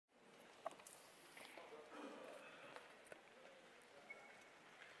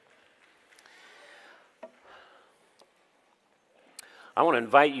I want to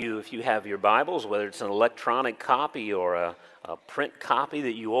invite you, if you have your Bibles, whether it's an electronic copy or a print copy,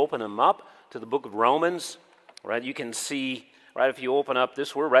 that you open them up to the book of Romans. Right, you can see, right, if you open up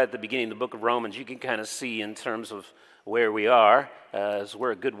this, we're right at the beginning of the book of Romans. You can kind of see in terms of where we are, as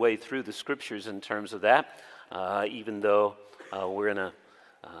we're a good way through the scriptures in terms of that, even though we're in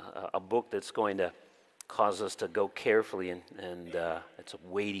a book that's going to cause us to go carefully, and it's a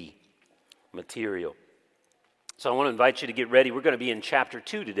weighty material. So I want to invite you to get ready. We're going to be in chapter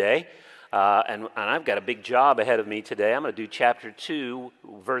 2 today, and I've got a big job ahead of me today. I'm going to do chapter 2,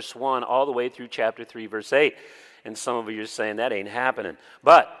 verse 1, all the way through chapter 3, verse 8. And some of you are saying, that ain't happening.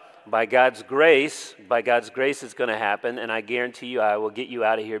 But by God's grace, it's going to happen, and I guarantee you I will get you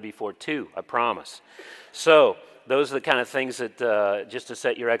out of here before 2, I promise. So those are the kind of things that, just to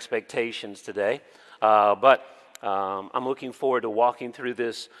set your expectations today. I'm looking forward to walking through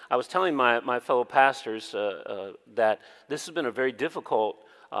this. I was telling my fellow pastors that this has been a very difficult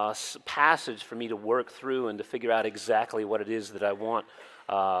passage for me to work through and to figure out exactly what it is that I want,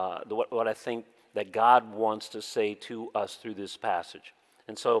 what I think that God wants to say to us through this passage.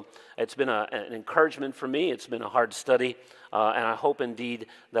 And so it's been an encouragement for me. It's been a hard study, and I hope indeed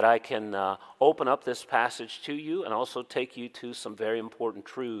that I can open up this passage to you and also take you to some very important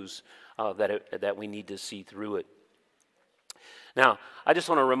truths that we need to see through it. Now, I just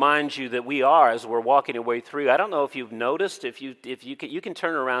want to remind you that we are, as we're walking our way through, I don't know if you've noticed, if you can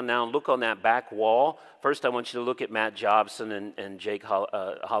turn around now and look on that back wall. First, I want you to look at Matt Jobson and Jake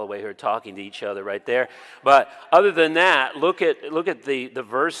Holloway who are talking to each other right there. But other than that, look at the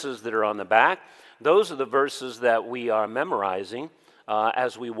verses that are on the back. Those are the verses that we are memorizing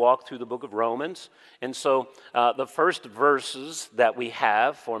as we walk through the book of Romans. And so the first verses that we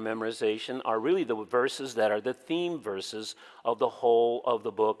have for memorization are really the verses that are the theme verses of the whole of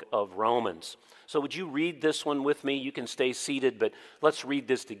the book of Romans. So would you read this one with me? You can stay seated, but let's read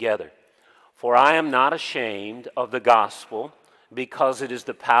this together. For I am not ashamed of the gospel, because it is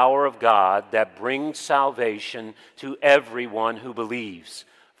the power of God that brings salvation to everyone who believes,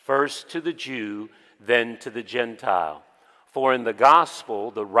 first to the Jew, then to the Gentile. For in the gospel,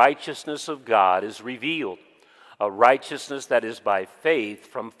 the righteousness of God is revealed, a righteousness that is by faith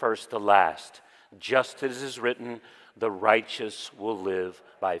from first to last. Just as is written, the righteous will live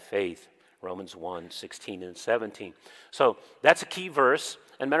by faith. Romans 1:16 and 17. So that's a key verse.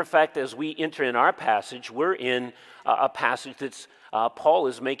 And matter of fact, as we enter in our passage, we're in a passage that's, Paul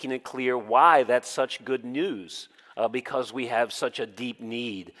is making it clear why that's such good news. Because we have such a deep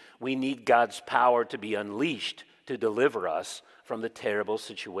need. We need God's power to be unleashed to deliver us from the terrible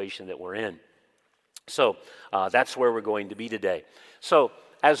situation that we're in. So that's where we're going to be today. So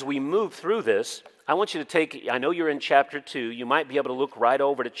as we move through this, I want you to take, I know you're in chapter 2, you might be able to look right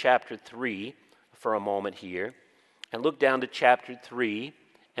over to chapter 3 for a moment here, and look down to chapter 3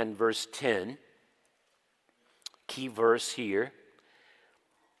 and verse 10. Key verse here.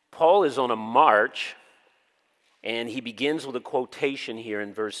 Paul is on a march, and he begins with a quotation here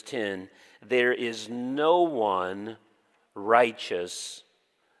in verse 10. There is no one righteous,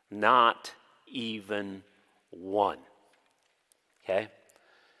 not even one. Okay?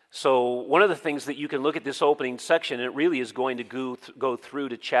 So one of the things that you can look at this opening section, it really is going to go through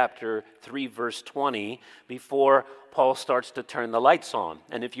to chapter 3, verse 20, before Paul starts to turn the lights on.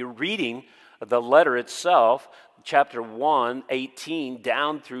 And if you're reading the letter itself, chapter 1, 18,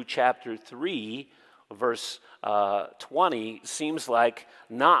 down through chapter 3, verse 20 seems like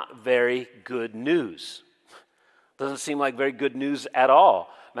not very good news. Doesn't seem like very good news at all.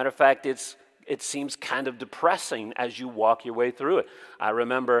 Matter of fact, it seems kind of depressing as you walk your way through it. I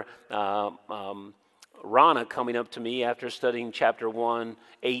remember Rana coming up to me after studying chapter 1,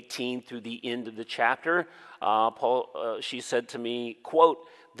 18 through the end of the chapter. She said to me, quote,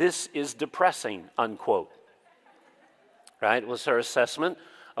 "This is depressing," unquote. Right? Was her assessment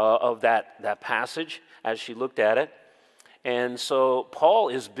of that passage as she looked at it. And so Paul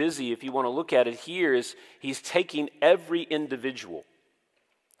is busy, if you want to look at it here, is he's taking every individual.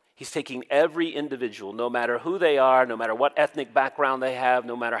 He's taking every individual, no matter who they are, no matter what ethnic background they have,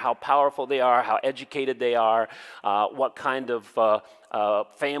 no matter how powerful they are, how educated they are, what kind of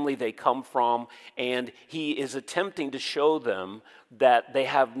family they come from, and he is attempting to show them that they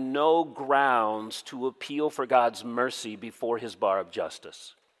have no grounds to appeal for God's mercy before his bar of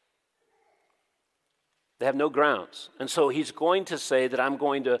justice. They have no grounds. And so he's going to say that I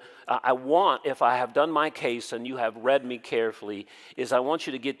want, if I have done my case and you have read me carefully, is I want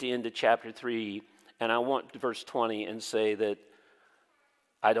you to get to the end of chapter 3, and I want verse 20 and say that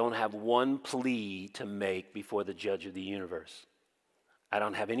I don't have one plea to make before the judge of the universe. I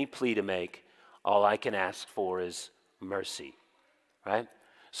don't have any plea to make. All I can ask for is mercy. right?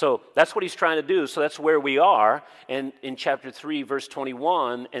 So that's what he's trying to do. So that's where we are. And in chapter 3, verse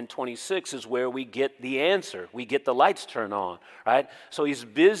 21 and 26 is where we get the answer. We get the lights turned on, right? So he's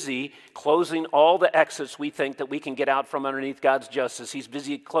busy closing all the exits we think that we can get out from underneath God's justice. He's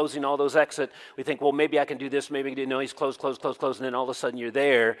busy closing all those exits. We think, well, maybe I can do this, maybe I can do. No, he's closed. And then all of a sudden you're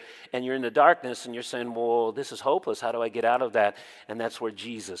there and you're in the darkness and you're saying, well, this is hopeless. How do I get out of that? And that's where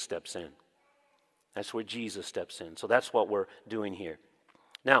Jesus steps in. That's where Jesus steps in. So that's what we're doing here.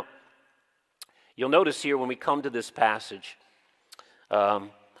 Now, you'll notice here when we come to this passage,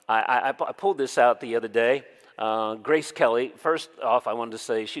 I pulled this out the other day. Grace Kelly, first off, I wanted to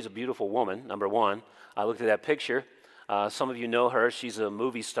say she's a beautiful woman, number one. I looked at that picture. Some of you know her. She's a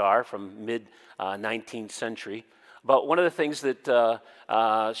movie star from mid-19th century. But one of the things that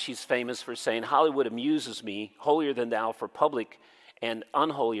she's famous for saying, Hollywood amuses me, holier than thou for public and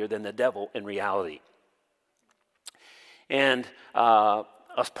unholier than the devil in reality. And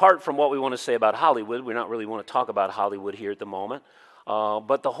apart from what we want to say about Hollywood, we don't really want to talk about Hollywood here at the moment,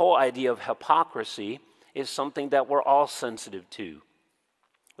 but the whole idea of hypocrisy is something that we're all sensitive to.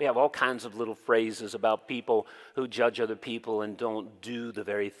 We have all kinds of little phrases about people who judge other people and don't do the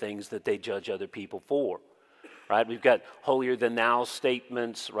very things that they judge other people for, right? We've got holier than thou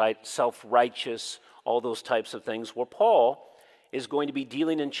statements, right? Self-righteous, all those types of things, where Paul is going to be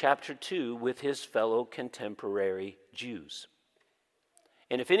dealing in chapter 2 with his fellow contemporary Jews.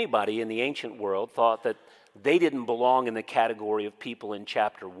 And if anybody in the ancient world thought that they didn't belong in the category of people in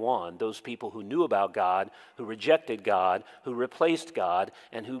chapter 1, those people who knew about God, who rejected God, who replaced God,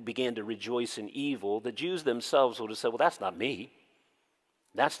 and who began to rejoice in evil, the Jews themselves would have said, well, that's not me.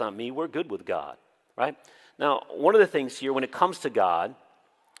 That's not me. We're good with God, right? Now, one of the things here, when it comes to God,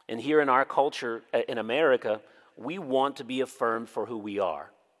 and here in our culture in America, we want to be affirmed for who we are.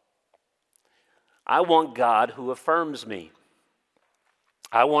 I want God who affirms me.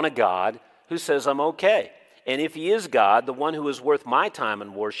 I want a God who says I'm okay. And if he is God, the one who is worth my time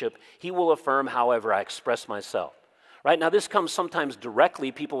in worship, he will affirm however I express myself. Right? Now this comes sometimes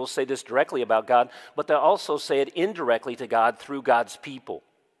directly. People will say this directly about God, but they'll also say it indirectly to God through God's people.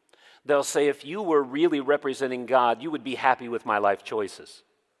 They'll say, if you were really representing God, you would be happy with my life choices.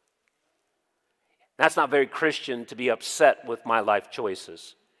 That's not very Christian to be upset with my life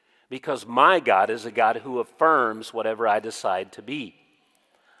choices, because my God is a God who affirms whatever I decide to be.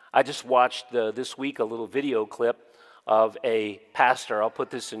 I just watched this week a little video clip of a pastor, I'll put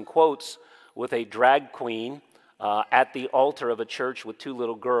this in quotes, with a drag queen at the altar of a church with two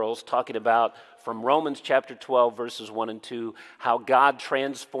little girls, talking about from Romans chapter 12, verses 1 and 2, how God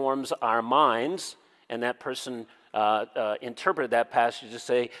transforms our minds, and that person interpreted that passage to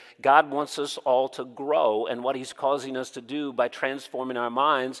say, God wants us all to grow, and what he's causing us to do by transforming our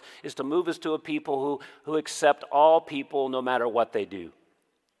minds is to move us to a people who accept all people no matter what they do.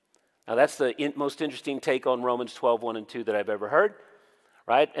 Now that's the most interesting take on Romans 12, 1 and 2 that I've ever heard,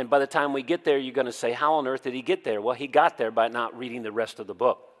 right? And by the time we get there, you're going to say, how on earth did he get there? Well, he got there by not reading the rest of the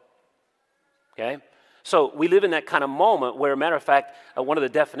book, okay? So we live in that kind of moment where, matter of fact, one of the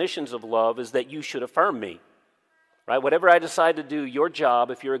definitions of love is that you should affirm me, right? Whatever I decide to do, your job,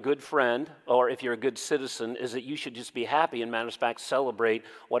 if you're a good friend or if you're a good citizen, is that you should just be happy and, matter of fact, celebrate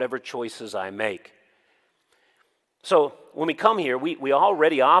whatever choices I make. So when we come here, we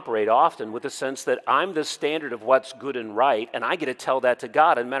already operate often with the sense that I'm the standard of what's good and right, and I get to tell that to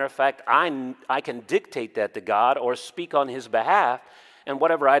God. And matter of fact, I can dictate that to God or speak on his behalf, and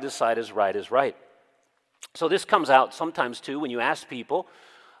whatever I decide is right is right. So this comes out sometimes too when you ask people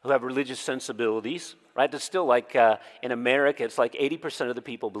who have religious sensibilities, right? It's still like in America, it's like 80% of the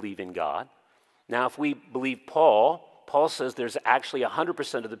people believe in God. Now if we believe Paul says there's actually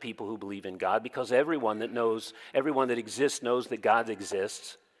 100% of the people who believe in God, because everyone that exists knows that God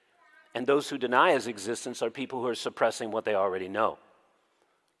exists. And those who deny his existence are people who are suppressing what they already know.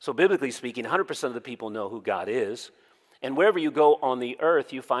 So biblically speaking, 100% of the people know who God is. And wherever you go on the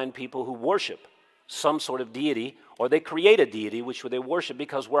earth, you find people who worship some sort of deity, or they create a deity which they worship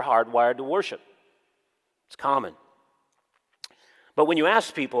because we're hardwired to worship. It's common. But when you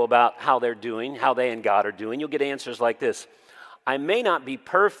ask people about how they're doing, how they and God are doing, you'll get answers like this. I may not be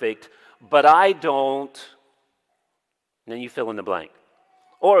perfect, but I don't, and then you fill in the blank.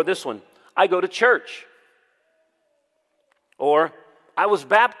 Or this one, I go to church. Or I was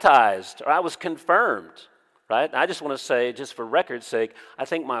baptized, or I was confirmed, right? I just want to say, just for record's sake, I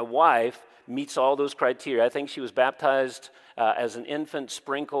think my wife meets all those criteria. I think she was baptized as an infant,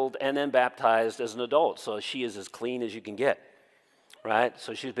 sprinkled, and then baptized as an adult. So she is as clean as you can get. Right?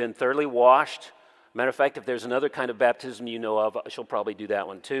 So she's been thoroughly washed. Matter of fact, if there's another kind of baptism you know of, she'll probably do that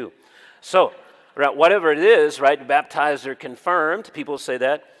one too. So right, whatever it is, right, baptized or confirmed, people say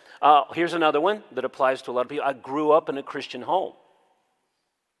that. Here's another one that applies to a lot of people. I grew up in a Christian home.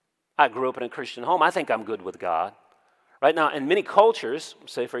 I grew up in a Christian home. I think I'm good with God. Right now, in many cultures,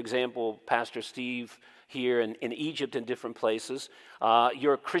 say, for example, Pastor Steve here in Egypt and different places,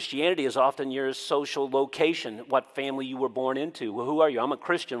 your Christianity is often your social location, what family you were born into. Well, who are you? I'm a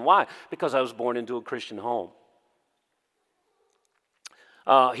Christian. Why? Because I was born into a Christian home.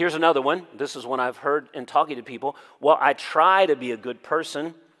 Here's another one. This is one I've heard in talking to people. Well, I try to be a good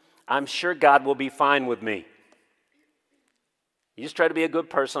person. I'm sure God will be fine with me. You just try to be a good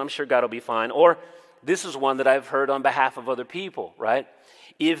person. I'm sure God will be fine. Or this is one that I've heard on behalf of other people, right?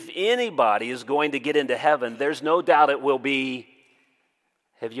 If anybody is going to get into heaven, there's no doubt it will be.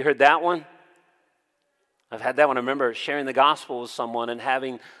 Have you heard that one? I've had that one. I remember sharing the gospel with someone and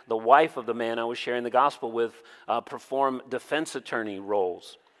having the wife of the man I was sharing the gospel with perform defense attorney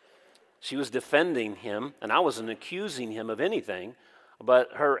roles. She was defending him, and I wasn't accusing him of anything, but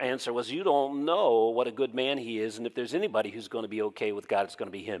her answer was, you don't know what a good man he is, and if there's anybody who's going to be okay with God, it's going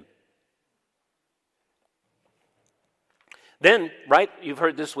to be him. Then, right, you've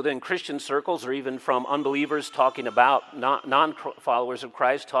heard this within Christian circles or even from unbelievers talking about non-followers of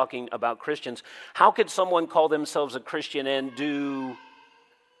Christ talking about Christians. How could someone call themselves a Christian and do,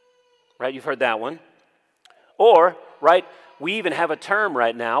 right, you've heard that one. Or, right, we even have a term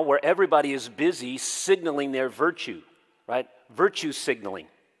right now where everybody is busy signaling their virtue, right, virtue signaling,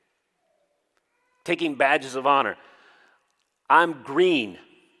 taking badges of honor. I'm green.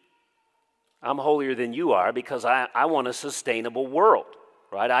 I'm holier than you are because I want a sustainable world,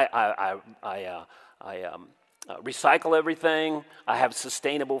 right? I recycle everything. I have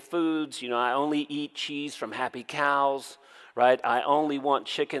sustainable foods. You know, I only eat cheese from happy cows, right? I only want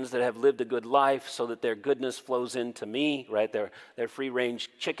chickens that have lived a good life so that their goodness flows into me, right? They're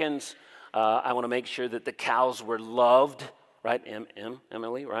free-range chickens. I want to make sure that the cows were loved, right?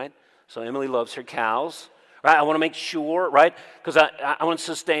 Emily, right? So Emily loves her cows. Right, I want to make sure, right, because I want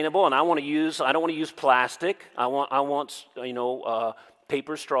sustainable, and I don't want to use plastic. I want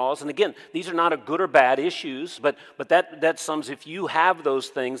paper straws. And again, these are not a good or bad issues, but that sums, if you have those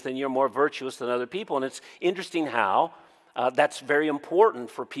things, then you're more virtuous than other people. And it's interesting how that's very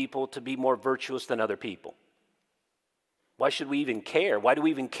important for people to be more virtuous than other people. Why should we even care? Why do we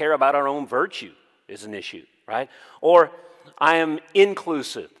even care about our own virtue is an issue, right? Or I am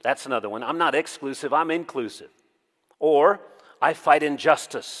inclusive. That's another one. I'm not exclusive, I'm inclusive. Or I fight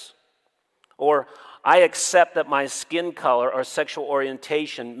injustice. Or I accept that my skin color or sexual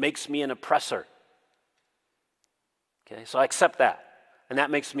orientation makes me an oppressor. Okay, so I accept that. And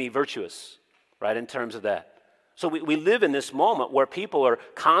that makes me virtuous, right, in terms of that. So we live in this moment where people are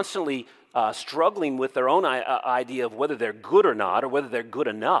constantly struggling with their own idea of whether they're good or not, or whether they're good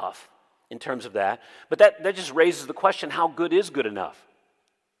enough. In terms of that. But that just raises the question, how good is good enough?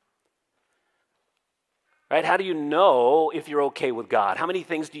 Right? How do you know if you're okay with God? How many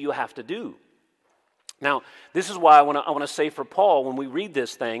things do you have to do? Now, this is why I want to say for Paul, when we read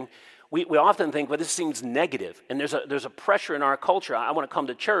this thing, we often think, well, this seems negative. And there's a pressure in our culture. I want to come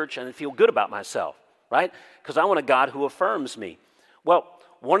to church and feel good about myself, right? Because I want a God who affirms me. Well,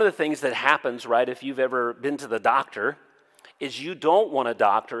 one of the things that happens, right, if you've ever been to the doctor, is you don't want a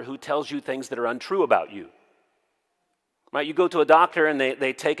doctor who tells you things that are untrue about you. Right? You go to a doctor and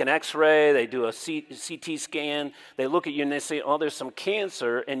they take an x-ray, they do a CT scan, they look at you and they say, oh, there's some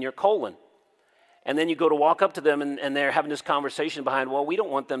cancer in your colon. And then you go to walk up to them and they're having this conversation behind, well, we don't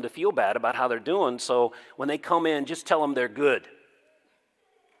want them to feel bad about how they're doing, so when they come in, just tell them they're good.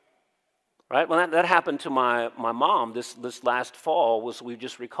 Right? Well, that happened to my mom this last fall. We were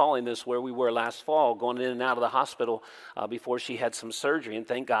just recalling this where we were last fall, going in and out of the hospital before she had some surgery. And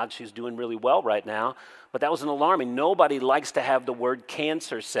thank God she's doing really well right now. But that was an alarming. Nobody likes to have the word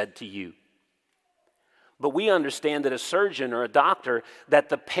cancer said to you. But we understand that a surgeon or a doctor, that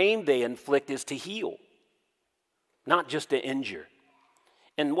the pain they inflict is to heal, not just to injure.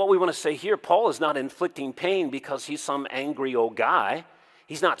 And what we want to say here, Paul is not inflicting pain because he's some angry old guy.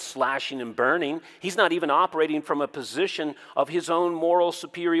 He's not slashing and burning. He's not even operating from a position of his own moral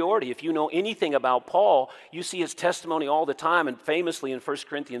superiority. If you know anything about Paul, you see his testimony all the time, and famously in 1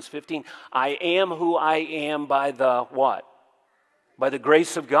 Corinthians 15, I am who I am by the what? By the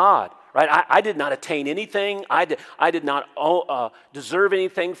grace of God. Right? I did not attain anything. I did not deserve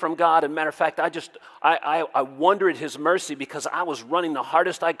anything from God. As a matter of fact, I wonder at his mercy because I was running the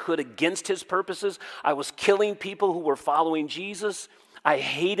hardest I could against his purposes. I was killing people who were following Jesus. I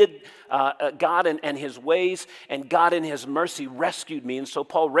hated God and his ways, and God in his mercy rescued me. And so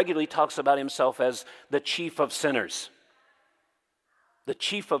Paul regularly talks about himself as the chief of sinners. the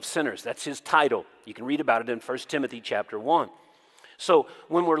chief of sinners. That's his title. You can read about it in 1 Timothy chapter 1. So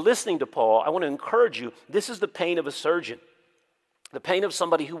when we're listening to Paul, I want to encourage you, this is the pain of a surgeon. The pain of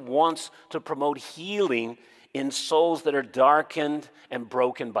somebody who wants to promote healing in souls that are darkened and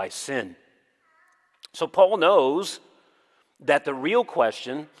broken by sin. So Paul knows that the real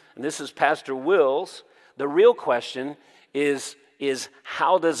question, and this is Pastor Will's, the real question is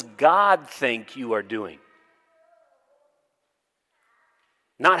how does God think you are doing?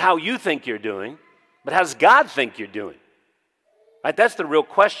 Not how you think you're doing, but how does God think you're doing? Right? That's the real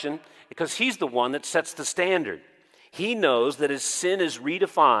question, because he's the one that sets the standard. He knows that as sin is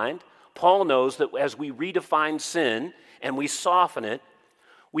redefined, Paul knows that as we redefine sin and we soften it,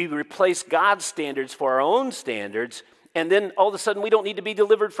 we replace God's standards for our own standards, and then all of a sudden we don't need to be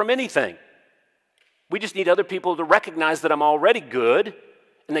delivered from anything. We just need other people to recognize that I'm already good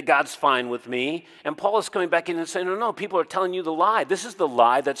and that God's fine with me. And Paul is coming back in and saying, no, people are telling you the lie. This is the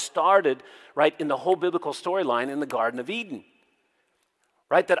lie that started, right, in the whole biblical storyline in the Garden of Eden.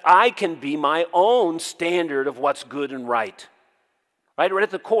 Right, that I can be my own standard of what's good and right. Right at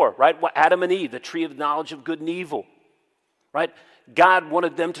the core, right? Adam and Eve, the tree of knowledge of good and evil. Right? God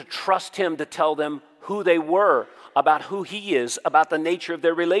wanted them to trust him to tell them who they were, about who he is, about the nature of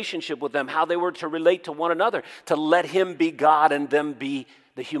their relationship with them, how they were to relate to one another, to let him be God and them be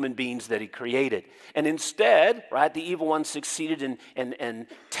the human beings that he created. And instead, right, the evil one succeeded in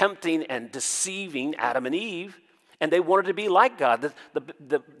tempting and deceiving Adam and Eve. And they wanted to be like God.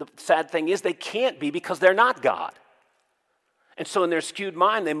 The sad thing is they can't be because they're not God. And so in their skewed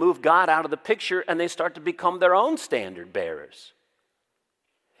mind, they move God out of the picture and they start to become their own standard bearers.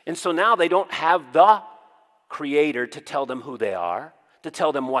 And so now they don't have the Creator to tell them who they are, to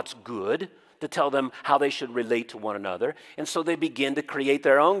tell them what's good, to tell them how they should relate to one another. And so they begin to create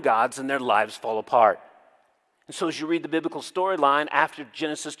their own gods and their lives fall apart. And so as you read the biblical storyline after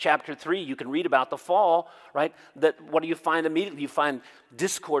Genesis chapter 3, you can read about the fall, right? That what do you find immediately? You find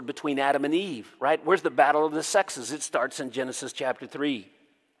discord between Adam and Eve, right? Where's the battle of the sexes? It starts in Genesis chapter 3.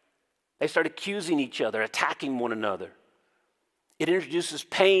 They start accusing each other, attacking one another. It introduces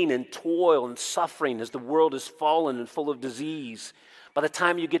pain and toil and suffering as the world is fallen and full of disease. By the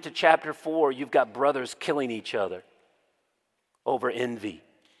time you get to chapter 4, you've got brothers killing each other over envy.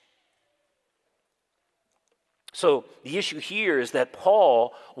 So the issue here is that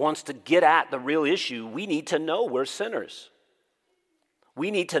Paul wants to get at the real issue. We need to know we're sinners.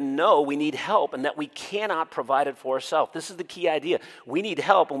 We need to know we need help and that we cannot provide it for ourselves. This is the key idea. We need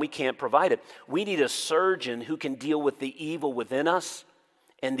help and we can't provide it. We need a surgeon who can deal with the evil within us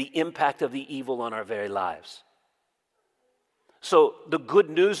and the impact of the evil on our very lives. So the good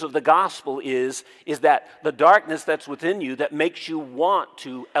news of the gospel is that the darkness that's within you that makes you want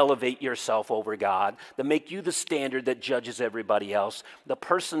to elevate yourself over God, that make you the standard that judges everybody else, the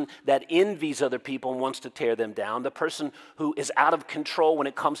person that envies other people and wants to tear them down, the person who is out of control when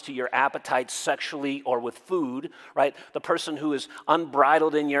it comes to your appetite sexually or with food, right? The person who is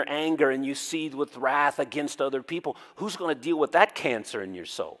unbridled in your anger and you seethe with wrath against other people. Who's going to deal with that cancer in your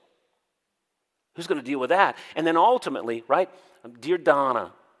soul? Who's going to deal with that? And then ultimately, right? Dear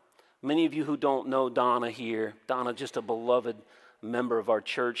Donna, many of you who don't know Donna here, Donna, just a beloved member of our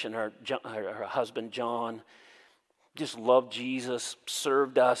church, and her husband John, just loved Jesus,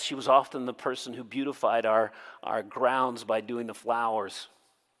 served us. She was often the person who beautified our grounds by doing the flowers.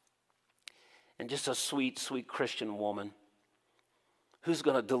 And just a sweet, sweet Christian woman who's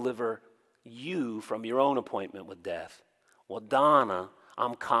going to deliver you from your own appointment with death. Well, Donna,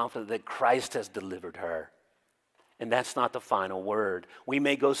 I'm confident that Christ has delivered her. And that's not the final word. We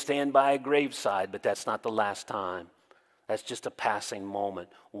may go stand by a graveside, but that's not the last time. That's just a passing moment.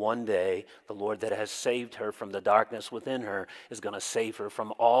 One day, the Lord that has saved her from the darkness within her is going to save her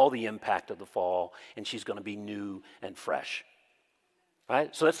from all the impact of the fall, and she's going to be new and fresh.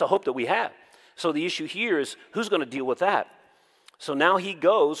 Right? So that's the hope that we have. So the issue here is who's going to deal with that? So now he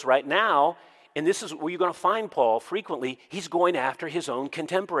goes right now, and this is where you're going to find Paul frequently. He's going after his own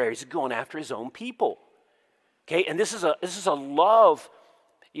contemporaries. He's going after his own people. Okay, and this is a love.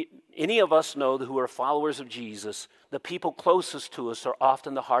 Any of us know that who are followers of Jesus, the people closest to us are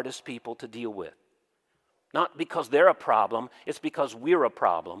often the hardest people to deal with. Not because they're a problem, it's because we're a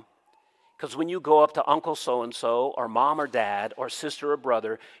problem. Because when you go up to Uncle so-and-so or mom or dad or sister or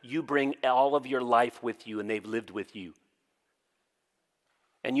brother, you bring all of your life with you and they've lived with you.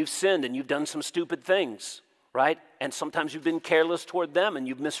 And you've sinned and you've done some stupid things, right? And sometimes you've been careless toward them and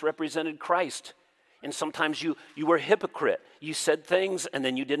you've misrepresented Christ. And sometimes you were a hypocrite. You said things and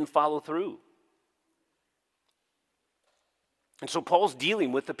then you didn't follow through. And so Paul's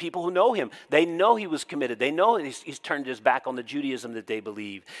dealing with the people who know him. They know he was committed. They know he's turned his back on the Judaism that they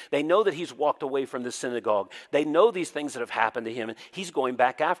believe. They know that he's walked away from the synagogue. They know these things that have happened to him, and he's going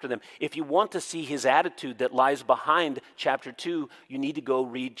back after them. If you want to see his attitude that lies behind chapter 2, you need to go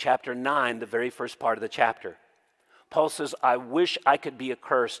read chapter 9, the very first part of the chapter. Paul says, I wish I could be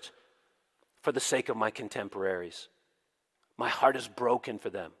accursed for the sake of my contemporaries. My heart is broken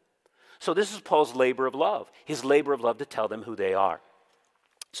for them. So this is Paul's labor of love, his labor of love to tell them who they are.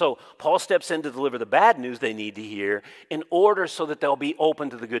 So Paul steps in to deliver the bad news they need to hear in order so that they'll be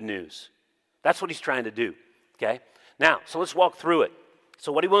open to the good news. That's what he's trying to do, okay? Now, so let's walk through it.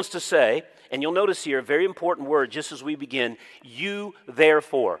 So what he wants to say, and you'll notice here a very important word just as we begin, you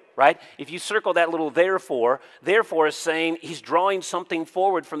therefore, right? If you circle that little therefore is saying he's drawing something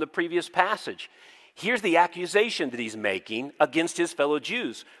forward from the previous passage. Here's the accusation that he's making against his fellow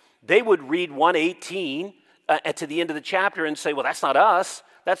Jews. They would read 1:18 to the end of the chapter and say, well, that's not us.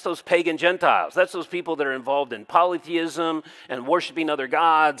 That's those pagan Gentiles. That's those people that are involved in polytheism and worshiping other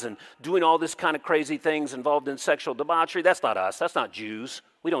gods and doing all this kind of crazy things involved in sexual debauchery. That's not us. That's not Jews.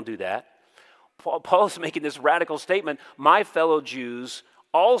 We don't do that. Paul's making this radical statement. My fellow Jews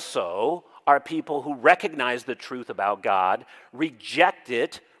also are people who recognize the truth about God, reject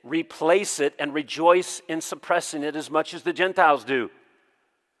it, replace it, and rejoice in suppressing it as much as the Gentiles do.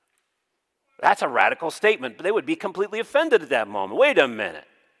 That's a radical statement, but they would be completely offended at that moment. Wait a minute.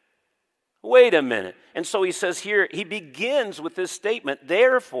 Wait a minute. And so he says here, he begins with this statement,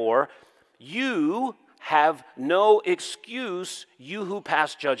 therefore, you have no excuse, you who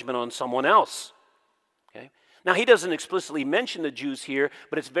pass judgment on someone else. Okay? Now, he doesn't explicitly mention the Jews here,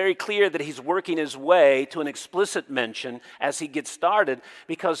 but it's very clear that he's working his way to an explicit mention as he gets started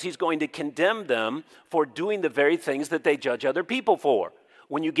because he's going to condemn them for doing the very things that they judge other people for.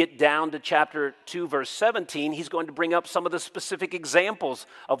 When you get down to chapter 2, verse 17, he's going to bring up some of the specific examples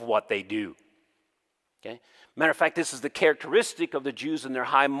of what they do. Okay? Matter of fact, this is the characteristic of the Jews and their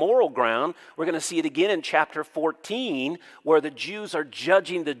high moral ground. We're going to see it again in chapter 14, where the Jews are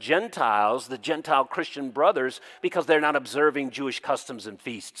judging the Gentiles, the Gentile Christian brothers, because they're not observing Jewish customs and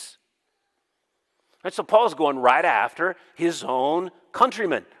feasts. Right, so Paul's going right after his own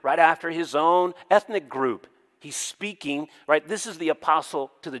countrymen, right after his own ethnic group. He's speaking, right? This is the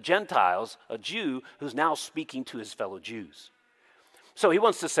apostle to the Gentiles, a Jew who's now speaking to his fellow Jews. So he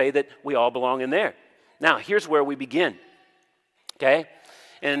wants to say that we all belong in there. Now, here's where we begin, okay?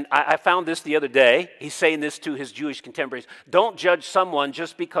 And I found this the other day. He's saying this to his Jewish contemporaries. Don't judge someone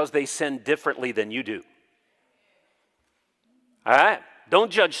just because they sin differently than you do. All right? Don't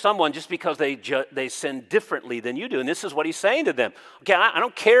judge someone just because they sin differently than you do. And this is what he's saying to them. Okay, I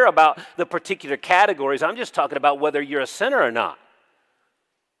don't care about the particular categories. I'm just talking about whether you're a sinner or not.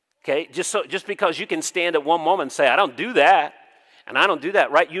 Okay, just because you can stand at one moment and say, I don't do that, and I don't do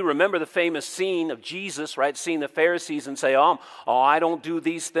that, right? You remember the famous scene of Jesus, right? Seeing the Pharisees and say, oh, I don't do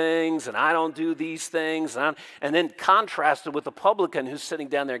these things, and I don't do these things. And then contrasted with the publican who's sitting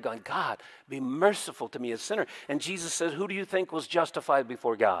down there going, God, be merciful to me, a sinner. And Jesus says, who do you think was justified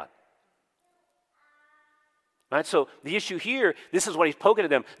before God? Right? So the issue here, this is what he's poking at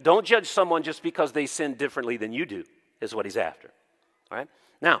them. Don't judge someone just because they sin differently than you do, is what he's after. All right?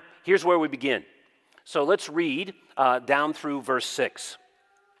 Now, here's where we begin. So let's read down through verse 6.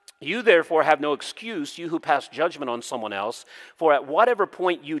 You therefore have no excuse, you who pass judgment on someone else, for at whatever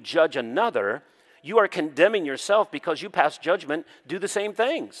point you judge another, you are condemning yourself because you pass judgment, do the same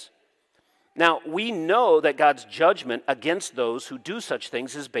things. Now, we know that God's judgment against those who do such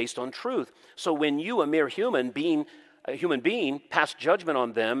things is based on truth. So when you, a mere human being, pass judgment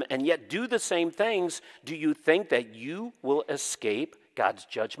on them and yet do the same things, do you think that you will escape God's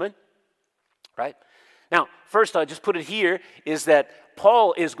judgment? Right? Now, first, I just put it here, is that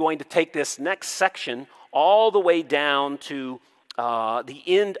Paul is going to take this next section all the way down to the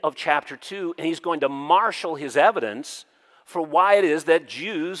end of chapter 2, and he's going to marshal his evidence for why it is that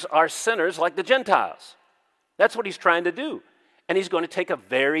Jews are sinners like the Gentiles. That's what he's trying to do. And he's going to take a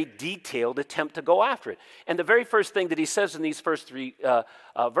very detailed attempt to go after it. And the very first thing that he says in these first three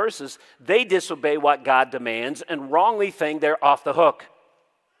verses, they disobey what God demands and wrongly think they're off the hook.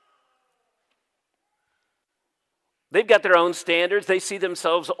 They've got their own standards. They see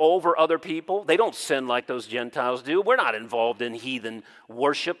themselves over other people. They don't sin like those Gentiles do. We're not involved in heathen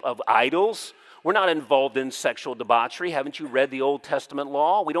worship of idols. We're not involved in sexual debauchery. Haven't you read the Old Testament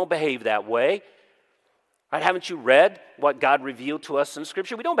law? We don't behave that way. Right? Haven't you read what God revealed to us in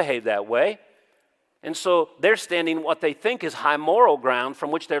Scripture? We don't behave that way. And so they're standing what they think is high moral ground from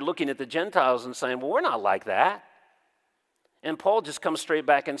which they're looking at the Gentiles and saying, well, we're not like that. And Paul just comes straight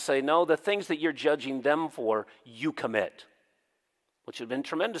back and say, no, the things that you're judging them for, you commit. which would have been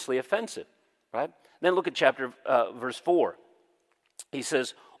tremendously offensive, right? Then look at verse 4. He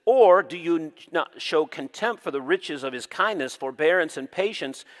says, or do you not show contempt for the riches of his kindness, forbearance, and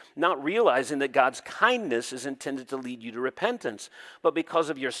patience, not realizing that God's kindness is intended to lead you to repentance? But because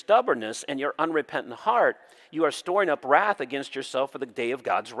of your stubbornness and your unrepentant heart, you are storing up wrath against yourself for the day of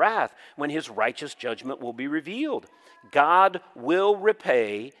God's wrath, when his righteous judgment will be revealed. God will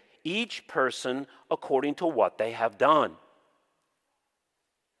repay each person according to what they have done.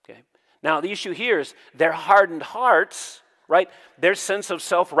 Okay. Now, the issue here is their hardened hearts, right? Their sense of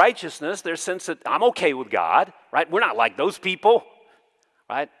self-righteousness, their sense that I'm okay with God, right? We're not like those people,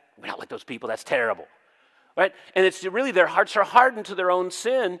 right? We're not like those people. That's terrible, right? And it's really their hearts are hardened to their own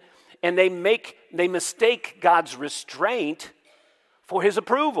sin, and they mistake God's restraint for his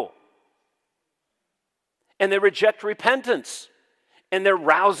approval. And they reject repentance, and they're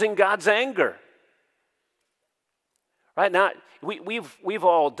rousing God's anger. Right now, we've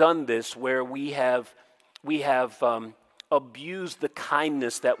all done this where we have abused the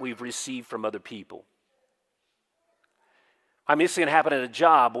kindness that we've received from other people. I mean, this is going to happen at a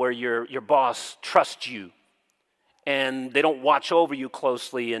job where your boss trusts you, and they don't watch over you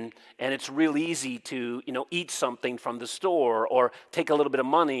closely, and it's real easy to eat something from the store, or take a little bit of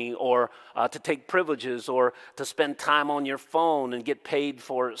money, or to take privileges, or to spend time on your phone and get paid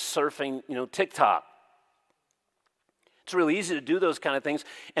for surfing TikTok. It's really easy to do those kind of things,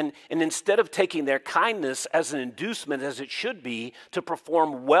 and instead of taking their kindness as an inducement, as it should be, to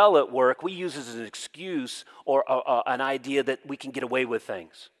perform well at work, we use it as an excuse or an idea that we can get away with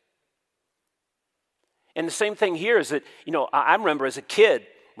things. And the same thing here is that, I remember as a kid,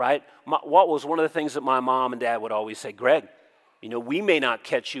 right, what was one of the things that my mom and dad would always say, Greg, we may not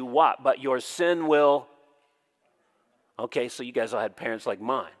catch you what, but your sin will. Okay, so you guys all had parents like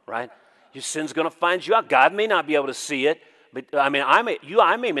mine, right? Your sin's going to find you out. God may not be able to see it, but I may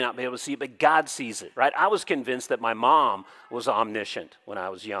not be able to see it, but God sees it, right? I was convinced that my mom was omniscient when I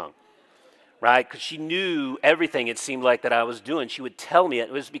was young, right? Because she knew everything, it seemed like, that I was doing. She would tell me it.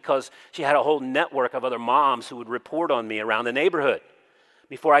 It was because she had a whole network of other moms who would report on me around the neighborhood.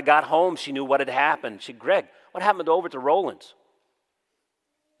 Before I got home, she knew what had happened. She said, Greg, what happened over at the Rollins?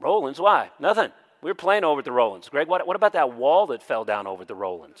 Rollins? Why? Nothing. We were playing over at the Rollins. Greg, what about that wall that fell down over at the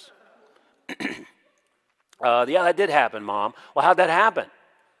Rollins? Yeah, that did happen, Mom. Well, how'd that happen?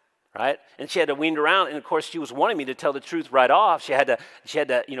 Right? And she had to wean around, and of course she was wanting me to tell the truth right off. She had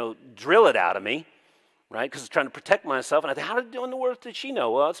to drill it out of me, right? Because I was trying to protect myself. And I thought, how in the world did she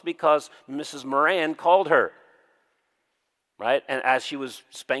know? Well, it's because Mrs. Moran called her, right? And as she was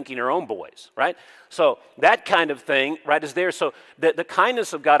spanking her own boys, right? So that kind of thing, right, is there. So the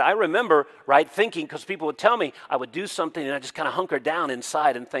kindness of God, I remember, right, thinking, because people would tell me, I would do something, and I just kind of hunker down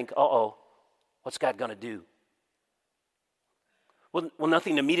inside and think, uh-oh, what's God going to do? Well,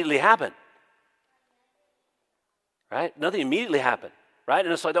 nothing immediately happened, right? Nothing immediately happened, right?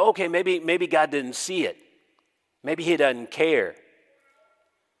 And it's like, okay, maybe God didn't see it. Maybe he doesn't care.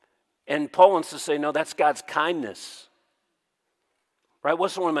 And Paul wants to say, no, that's God's kindness, right?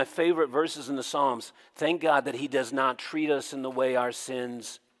 What's one of my favorite verses in the Psalms? Thank God that he does not treat us in the way our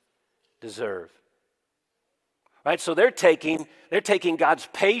sins deserve. Right? So they're taking God's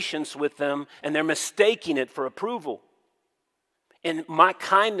patience with them, and they're mistaking it for approval. And my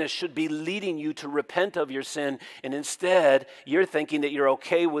kindness should be leading you to repent of your sin, and instead you're thinking that you're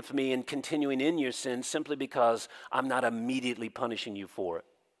okay with me and continuing in your sin simply because I'm not immediately punishing you for it.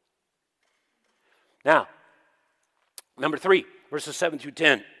 Now, number 3, verses 7 through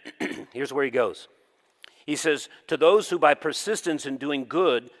 10. Here's where he goes. He says, to those who by persistence in doing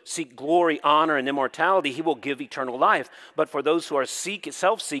good seek glory, honor, and immortality, he will give eternal life. But for those who are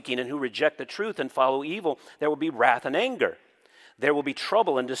self-seeking and who reject the truth and follow evil, there will be wrath and anger. There will be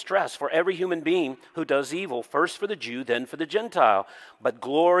trouble and distress for every human being who does evil, first for the Jew, then for the Gentile. But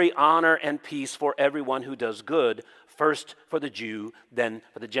glory, honor, and peace for everyone who does good, first for the Jew, then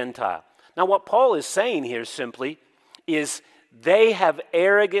for the Gentile. Now what Paul is saying here simply is they have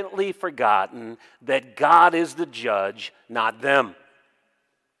arrogantly forgotten that God is the judge, not them.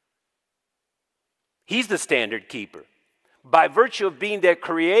 He's the standard keeper. By virtue of being their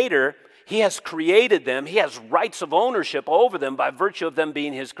creator, he has created them. He has rights of ownership over them by virtue of them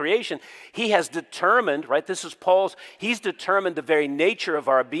being his creation. He has determined, right, this is Paul's, he's determined the very nature of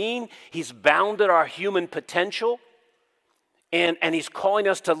our being. He's bounded our human potential, and he's calling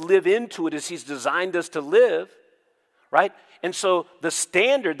us to live into it as he's designed us to live, right? And so the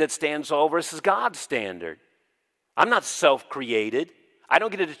standard that stands over us is God's standard. I'm not self-created. I don't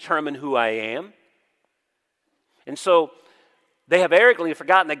get to determine who I am. And so They have arrogantly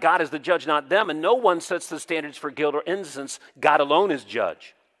forgotten that God is the judge, not them, and no one sets the standards for guilt or innocence. God alone is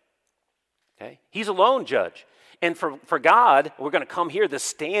judge. Okay? He's alone judge. And for God, we're going to come here, the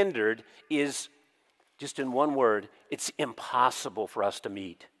standard is, just in one word, it's impossible for us to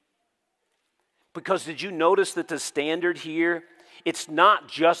meet. Because did you notice that the standard here, it's not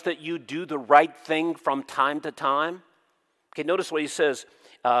just that you do the right thing from time to time. Okay, notice what he says,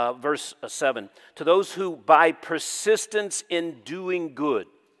 verse 7. To those who by persistence in doing good,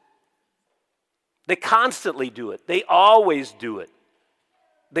 they constantly do it. They always do it.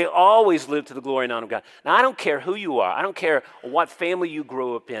 They always live to the glory and honor of God. Now, I don't care who you are. I don't care what family you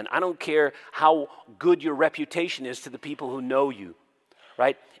grew up in. I don't care how good your reputation is to the people who know you,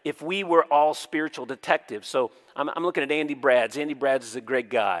 right? If we were all spiritual detectives, so I'm looking at Andy Brads. Andy Brads is a great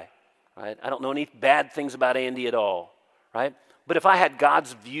guy, right? I don't know any bad things about Andy at all, right? But if I had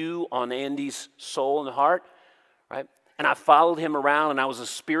God's view on Andy's soul and heart, right, and I followed him around and I was a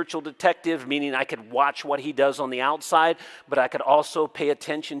spiritual detective, meaning I could watch what he does on the outside, but I could also pay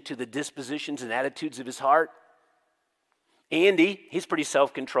attention to the dispositions and attitudes of his heart. Andy, he's pretty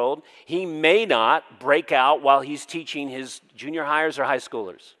self-controlled. He may not break out while he's teaching his junior hires or high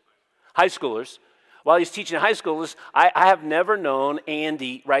schoolers. High schoolers. While he's teaching high schoolers, I have never known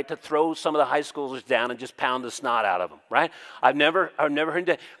Andy, right, to throw some of the high schoolers down and just pound the snot out of them, right? I've never heard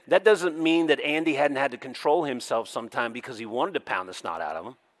that. That doesn't mean that Andy hadn't had to control himself sometime because he wanted to pound the snot out of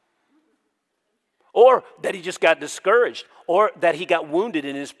them. Or that he just got discouraged. Or that he got wounded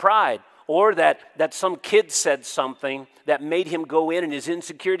in his pride. Or that some kid said something that made him go in and his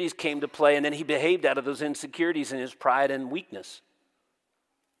insecurities came to play and then he behaved out of those insecurities and his pride and weakness.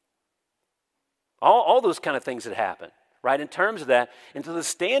 All those kind of things that happen, right? In terms of that, and so the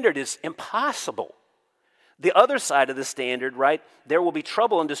standard is impossible. The other side of the standard, right? There will be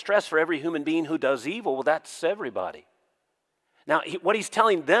trouble and distress for every human being who does evil. Well, that's everybody. Now, what he's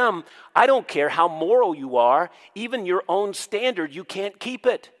telling them, I don't care how moral you are, even your own standard, you can't keep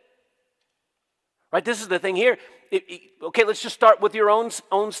it. Right? This is the thing here. Okay, let's just start with your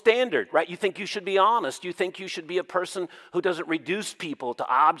own standard, right? You think you should be honest. You think you should be a person who doesn't reduce people to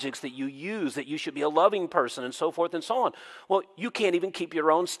objects that you use, that you should be a loving person, and so forth and so on. Well, you can't even keep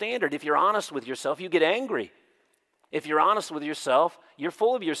your own standard. If you're honest with yourself, you get angry. If you're honest with yourself, you're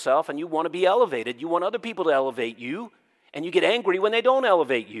full of yourself and you want to be elevated. You want other people to elevate you, and you get angry when they don't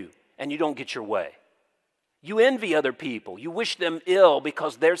elevate you and you don't get your way. You envy other people. You wish them ill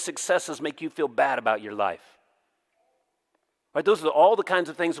because their successes make you feel bad about your life. Right? Those are all the kinds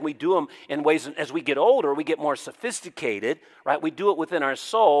of things, and we do them in ways, as we get older, we get more sophisticated, right? We do it within our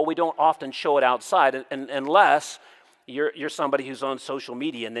soul. We don't often show it outside unless you're somebody who's on social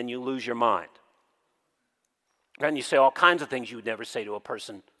media and then you lose your mind. And you say all kinds of things you would never say to a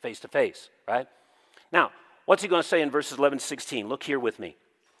person face to face, right? Now, what's he going to say in verses 11 to 16? Look here with me.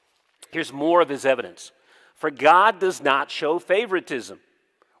 Here's more of his evidence. For God does not show favoritism.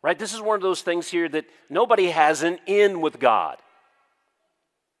 Right? This is one of those things here that nobody has an in with God.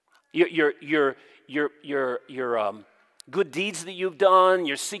 Your good deeds that you've done,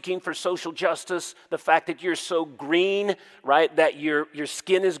 you're seeking for social justice, the fact that you're so green, right? That your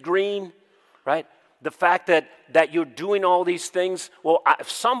skin is green, right? The fact that you're doing all these things. Well, if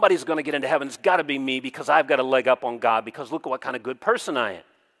somebody's going to get into heaven, it's got to be me because I've got a leg up on God because look at what kind of good person I am.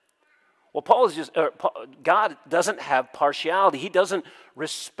 Well, God doesn't have partiality. He doesn't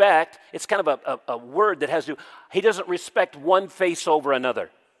respect, it's kind of a word that has to, he doesn't respect one face over another.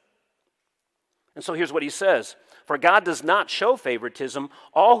 And so here's what he says. For God does not show favoritism.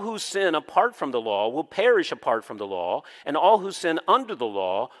 All who sin apart from the law will perish apart from the law, and all who sin under the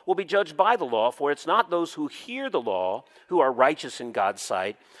law will be judged by the law. For it's not those who hear the law who are righteous in God's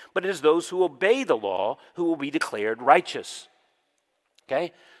sight, but it is those who obey the law who will be declared righteous.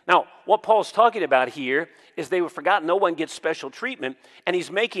 Okay? Now, what Paul's talking about here is they were forgotten. No one gets special treatment. And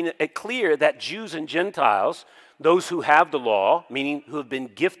he's making it clear that Jews and Gentiles, those who have the law, meaning who have been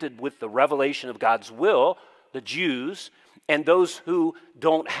gifted with the revelation of God's will, the Jews, and those who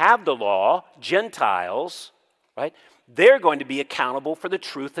don't have the law, Gentiles, right? They're going to be accountable for the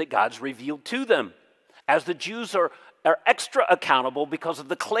truth that God's revealed to them. As the Jews are extra accountable because of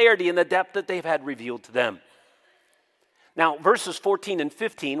the clarity and the depth that they've had revealed to them. Now, verses 14 and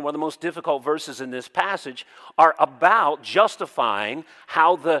 15, one of the most difficult verses in this passage, are about justifying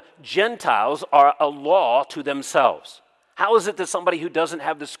how the Gentiles are a law to themselves. How is it that somebody who doesn't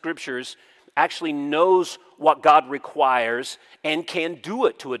have the Scriptures actually knows what God requires and can do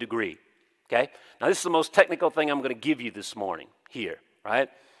it to a degree? Okay? Now, this is the most technical thing I'm going to give you this morning here, right?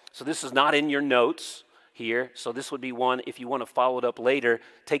 So this is not in your notes here. So this would be one, if you want to follow it up later,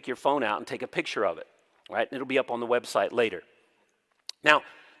 take your phone out and take a picture of it. Right? It'll be up on the website later. Now,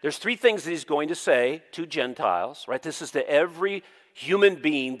 there's three things that he's going to say to Gentiles, right? This is to every human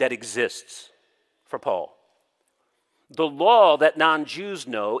being that exists for Paul. The law that non-Jews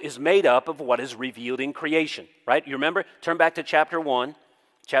know is made up of what is revealed in creation, right? You remember? Turn back to chapter 1.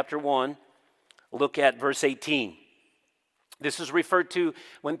 Chapter 1, look at verse 18. This is referred to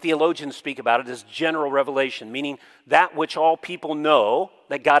when theologians speak about it as general revelation, meaning that which all people know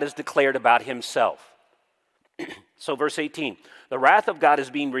that God has declared about himself. So verse 18, the wrath of God is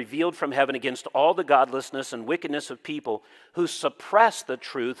being revealed from heaven against all the godlessness and wickedness of people who suppress the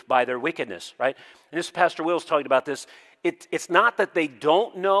truth by their wickedness, right? And this Pastor Will's talking about this. It's not that they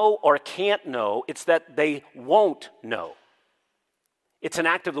don't know or can't know, it's that they won't know. It's an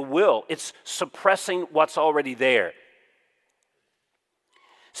act of the will. It's suppressing what's already there.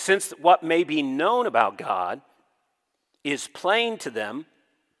 Since what may be known about God is plain to them,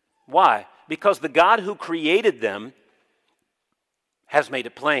 why? Because the God who created them has made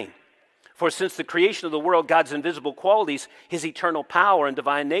it plain. For since the creation of the world, God's invisible qualities, his eternal power and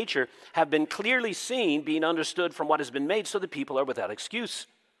divine nature, have been clearly seen, being understood from what has been made, so that people are without excuse.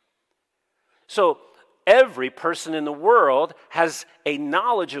 So every person in the world has a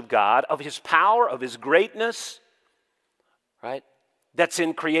knowledge of God, of his power, of his greatness, right? That's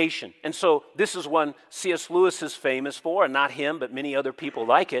in creation. And so this is one C.S. Lewis is famous for, and not him, but many other people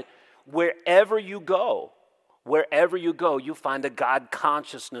like it. Wherever you go, you find a God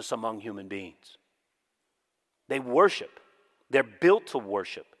consciousness among human beings. They worship. They're built to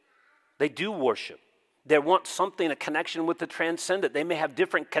worship. They do worship. They want something, a connection with the transcendent. They may have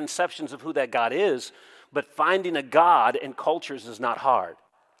different conceptions of who that God is, but finding a God in cultures is not hard.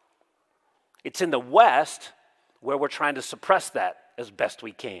 It's in the West where we're trying to suppress that as best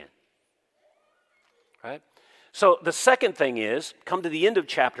we can. Right? So the second thing is, come to the end of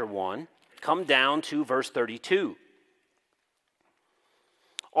chapter 1, come down to verse 32.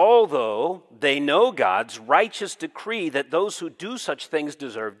 Although they know God's righteous decree that those who do such things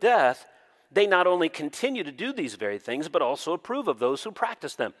deserve death, they not only continue to do these very things, but also approve of those who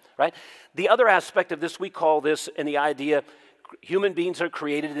practice them, right? The other aspect of this, we call this in the idea, human beings are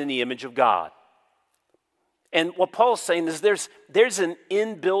created in the image of God. And what Paul's saying is there's an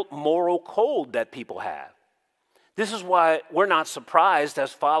inbuilt moral code that people have. This is why we're not surprised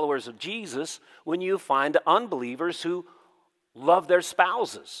as followers of Jesus when you find unbelievers who love their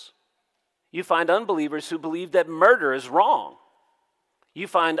spouses. You find unbelievers who believe that murder is wrong. You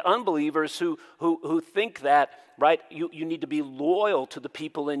find unbelievers who think that, right, you need to be loyal to the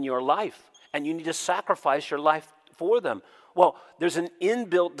people in your life and you need to sacrifice your life for them. Well, there's an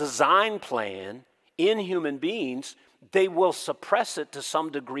inbuilt design plan in human beings. They will suppress it to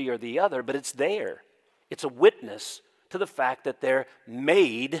some degree or the other, but it's there. It's a witness to the fact that they're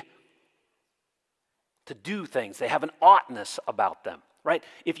made to do things. They have an oughtness about them, right?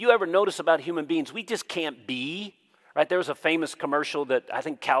 If you ever notice about human beings, we just can't be, right? There was a famous commercial that I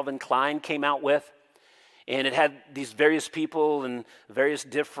think Calvin Klein came out with, and it had these various people and various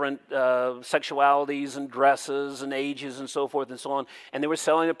different sexualities and dresses and ages and so forth and so on, and they were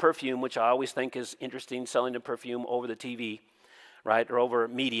selling a perfume, which I always think is interesting, selling a perfume over the TV. Right, or over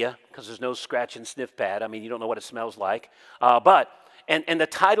media, because there's no scratch and sniff pad. I mean, you don't know what it smells like. And the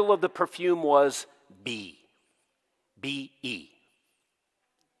title of the perfume was Be. B-E.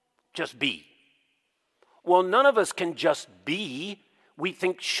 Just be. Well, none of us can just be. We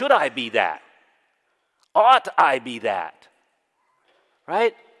think, should I be that? Ought I be that?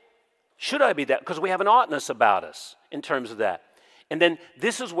 Right? Should I be that? Because we have an oughtness about us in terms of that. And then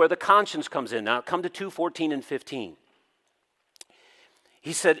this is where the conscience comes in. Now, come to 2:14 and 15.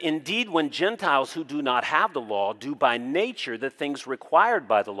 He said, indeed, when Gentiles who do not have the law do by nature the things required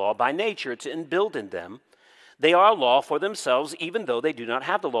by the law, by nature it's inbuilt in them, they are law for themselves, even though they do not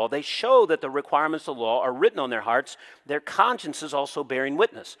have the law. They show that the requirements of the law are written on their hearts, their consciences also bearing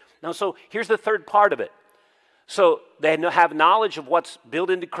witness. Now, so here's the third part of it. So they have knowledge of what's built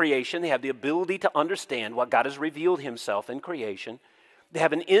into creation. They have the ability to understand what God has revealed himself in creation. They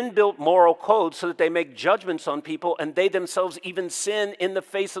have an inbuilt moral code so that they make judgments on people, and they themselves even sin in the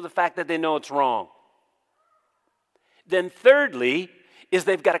face of the fact that they know it's wrong. Then thirdly is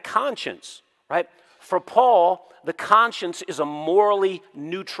they've got a conscience, right? For Paul, the conscience is a morally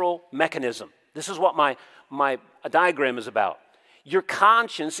neutral mechanism. This is what my diagram is about. Your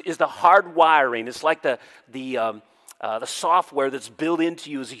conscience is the hard wiring. It's like the software that's built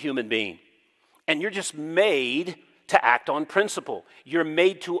into you as a human being. And you're just made to act on principle. You're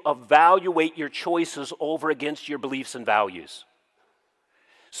made to evaluate your choices over against your beliefs and values.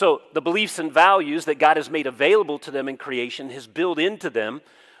 So the beliefs and values that God has made available to them in creation has built into them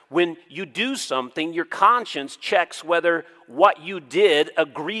When you do something, your conscience checks whether what you did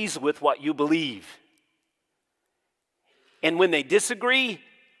agrees with what you believe. And when they disagree,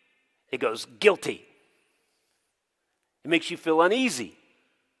 it goes guilty. It makes you feel uneasy,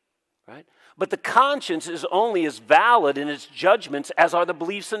 right? But the conscience is only as valid in its judgments as are the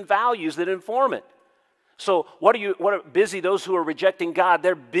beliefs and values that inform it. So what are busy those who are rejecting God?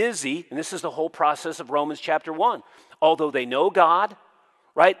 They're busy, and this is the whole process of Romans chapter 1. Although they know God,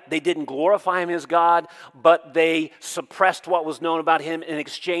 right? They didn't glorify him as God, but they suppressed what was known about him and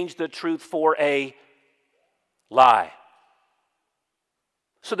exchanged the truth for a lie.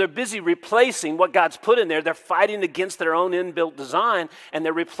 So they're busy replacing what God's put in there. They're fighting against their own inbuilt design, and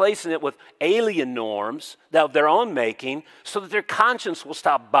they're replacing it with alien norms of their own making so that their conscience will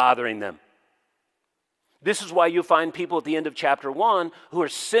stop bothering them. This is why you find people at the end of chapter 1 who are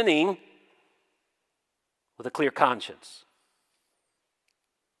sinning with a clear conscience.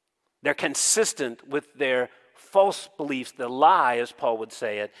 They're consistent with their false beliefs, the lie, as Paul would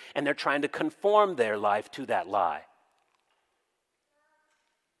say it, and they're trying to conform their life to that lie.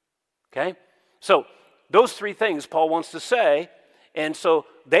 Okay? So those three things Paul wants to say, and so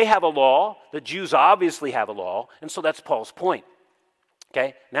they have a law. The Jews obviously have a law, and so that's Paul's point.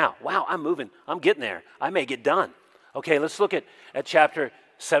 Okay? Now, wow, I'm moving. I'm getting there. I may get done. Okay, let's look at chapter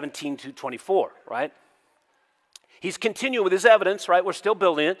 17 to 24, right? He's continuing with his evidence, right? We're still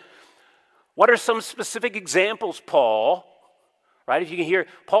building it. What are some specific examples, Paul, right? If you can hear,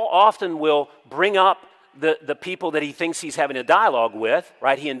 Paul often will bring up the people that he thinks he's having a dialogue with,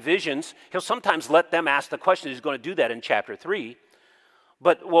 right? He envisions. He'll sometimes let them ask the question. He's going to do that in chapter 3.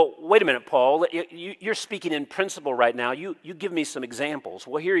 But, well, wait a minute, Paul. You're speaking in principle right now. You give me some examples.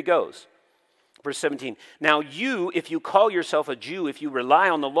 Well, here he goes. Verse 17. Now you, if you call yourself a Jew, if you rely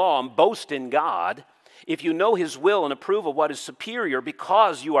on the law and boast in God, if you know his will and approve of what is superior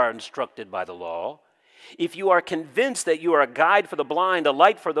because you are instructed by the law, if you are convinced that you are a guide for the blind, a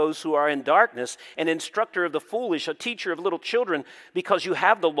light for those who are in darkness, an instructor of the foolish, a teacher of little children, because you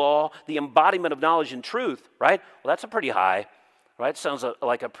have the law, the embodiment of knowledge and truth, right? Well, that's a pretty high, right? Sounds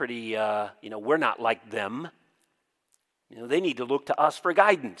like a pretty, we're not like them. They need to look to us for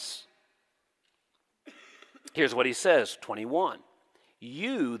guidance. Here's what he says, 21.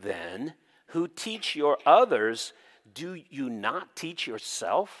 You then, who teach your others, do you not teach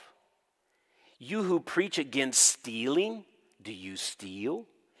yourself? You who preach against stealing, do you steal?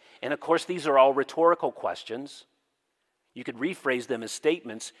 And of course, these are all rhetorical questions. You could rephrase them as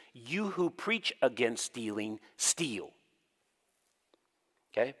statements. You who preach against stealing, steal.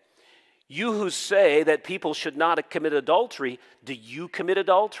 Okay? You who say that people should not commit adultery, do you commit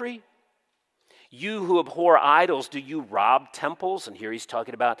adultery? You who abhor idols, do you rob temples? And here he's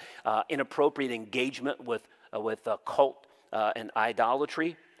talking about inappropriate engagement with cult and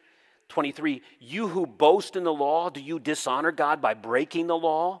idolatry. 23, you who boast in the law, do you dishonor God by breaking the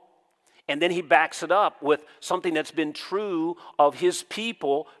law? And then he backs it up with something that's been true of his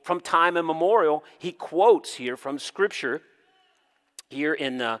people from time immemorial. He quotes here from Scripture, here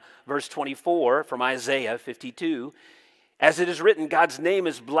in verse 24 from Isaiah 52, as it is written, God's name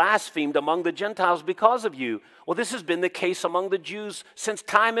is blasphemed among the Gentiles because of you. Well, this has been the case among the Jews since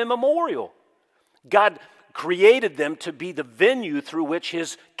time immemorial. God created them to be the venue through which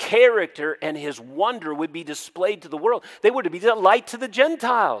his character and his wonder would be displayed to the world. They were to be the light to the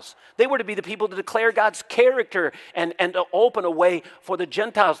Gentiles. They were to be the people to declare God's character and to open a way for the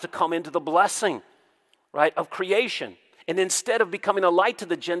Gentiles to come into the blessing, right, of creation. And instead of becoming a light to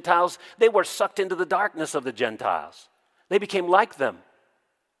the Gentiles, they were sucked into the darkness of the Gentiles. They became like them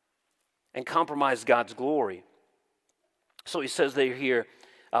and compromised God's glory. So he says there here,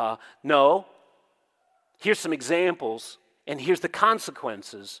 no, here's some examples, and here's the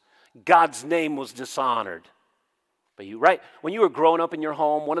consequences. God's name was dishonored. But you, right? When you were growing up in your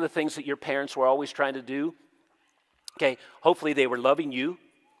home, one of the things that your parents were always trying to do, okay, hopefully they were loving you,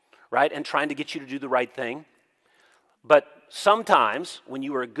 right, and trying to get you to do the right thing. But sometimes when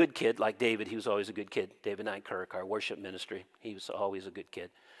you were a good kid, like David, he was always a good kid. David Knight Kirk, our worship ministry, he was always a good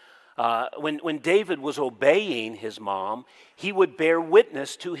kid. When David was obeying his mom, he would bear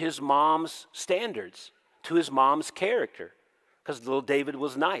witness to his mom's standards, to his mom's character, because little David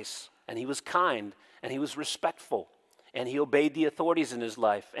was nice, and he was kind, and he was respectful, and he obeyed the authorities in his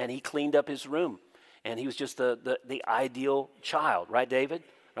life, and he cleaned up his room, and he was just the ideal child, right, David?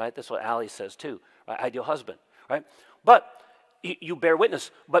 Right? That's what Allie says too, right? Ideal husband, right? But you bear witness.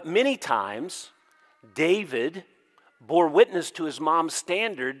 But many times, David bore witness to his mom's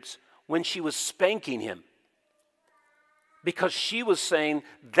standards when she was spanking him. because she was saying,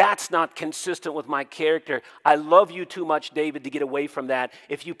 that's not consistent with my character. I love you too much, David, to get away from that.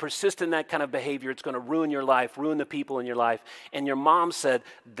 If you persist in that kind of behavior, it's going to ruin your life, ruin the people in your life. And your mom said,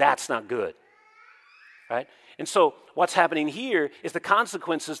 that's not good, right? And so what's happening here is the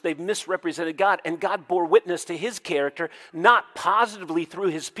consequences, they've misrepresented God, and God bore witness to his character, not positively through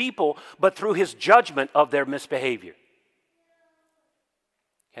his people, but through his judgment of their misbehavior.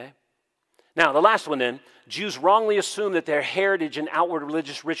 Okay? Now, the last one then, Jews wrongly assume that their heritage and outward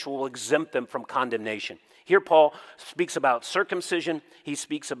religious ritual will exempt them from condemnation. Here Paul speaks about circumcision. He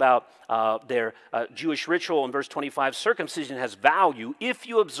speaks about their Jewish ritual in verse 25. Circumcision has value if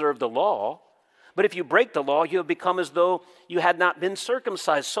you observe the law, but if you break the law, you have become as though you had not been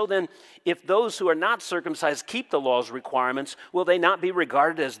circumcised. So then, if those who are not circumcised keep the law's requirements, will they not be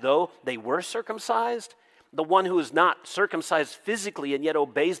regarded as though they were circumcised? The one who is not circumcised physically and yet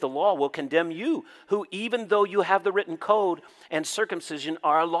obeys the law will condemn you, who even though you have the written code and circumcision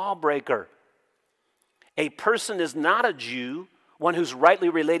are a lawbreaker. A person is not a Jew, one who's rightly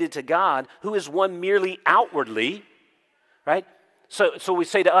related to God, who is one merely outwardly, right? So we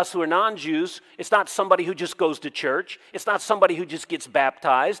say to us who are non-Jews, it's not somebody who just goes to church. It's not somebody who just gets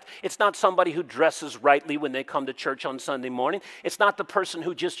baptized. It's not somebody who dresses rightly when they come to church on Sunday morning. It's not the person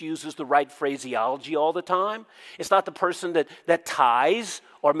who just uses the right phraseology all the time. It's not the person that tithes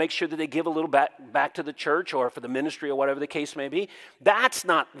or makes sure that they give a little back to the church or for the ministry or whatever the case may be. That's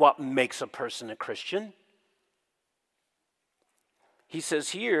not what makes a person a Christian. He says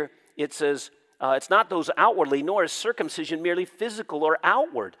here, it says, it's not those outwardly, nor is circumcision merely physical or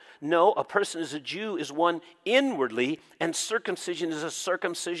outward. No, a person as a Jew is one inwardly, and circumcision is a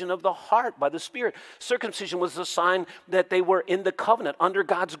circumcision of the heart by the Spirit. Circumcision was a sign that they were in the covenant, under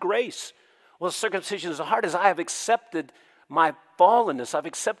God's grace. Well, circumcision of the heart is I have accepted my fallenness. I've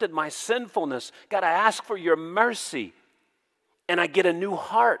accepted my sinfulness. God, I ask for your mercy, and I get a new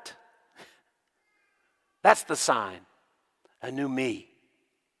heart. That's the sign, a new me.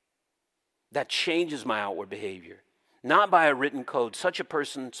 That changes my outward behavior, not by a written code. Such a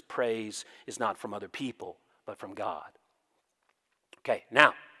person's praise is not from other people, but from God. Okay,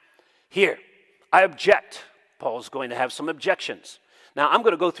 now, here, I object. Paul's going to have some objections. Now, I'm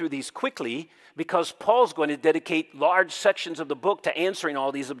going to go through these quickly because Paul's going to dedicate large sections of the book to answering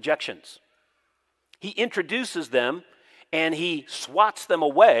all these objections. He introduces them and he swats them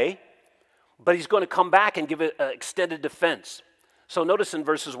away, but he's going to come back and give an extended defense. So notice in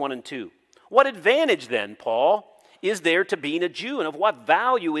verses 1 and 2. What advantage then, Paul, is there to being a Jew? And of what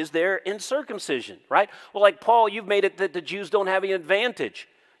value is there in circumcision, right? Well, like Paul, you've made it that the Jews don't have any advantage.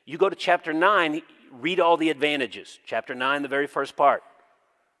 You go to chapter 9, read all the advantages. Chapter 9, the very first part.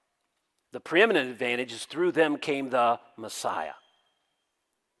 The preeminent advantage is through them came the Messiah.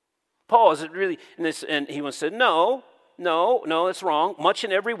 Paul, is it really, and he once said, no, it's wrong. Much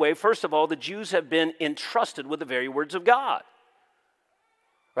in every way. First of all, the Jews have been entrusted with the very words of God.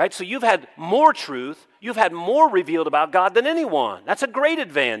 Right? So you've had more truth, you've had more revealed about God than anyone. That's a great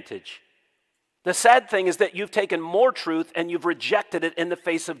advantage. The sad thing is that you've taken more truth and you've rejected it in the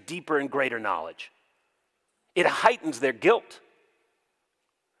face of deeper and greater knowledge. It heightens their guilt.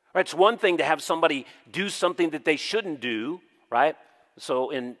 Right? It's one thing to have somebody do something that they shouldn't do, right?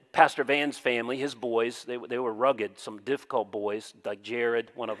 So in Pastor Van's family, his boys, they were rugged, some difficult boys, like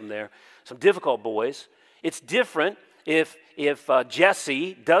Jared, one of them there, some difficult boys. It's different if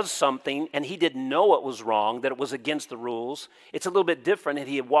Jesse does something and he didn't know it was wrong, that it was against the rules. It's a little bit different if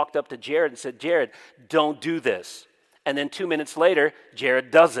he had walked up to Jared and said, Jared, don't do this. And then 2 minutes later, Jared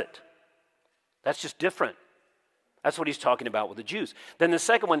does it. That's just different. That's what he's talking about with the Jews. Then the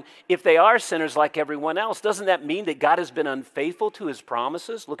second one, if they are sinners like everyone else, doesn't that mean that God has been unfaithful to his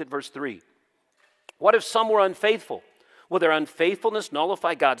promises? Look at verse 3. What if some were unfaithful? Will their unfaithfulness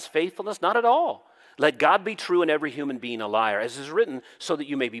nullify God's faithfulness? Not at all. Let God be true and every human being a liar, as is written, so that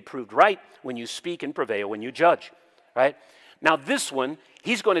you may be proved right when you speak and prevail when you judge. Right? Now this one,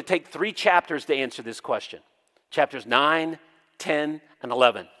 he's going to take 3 chapters to answer this question. Chapters 9, 10, and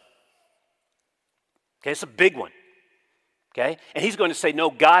 11. Okay, it's a big one. Okay? And he's going to say, no,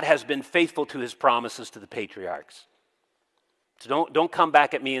 God has been faithful to his promises to the patriarchs. So don't come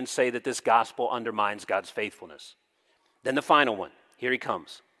back at me and say that this gospel undermines God's faithfulness. Then the final one. Here he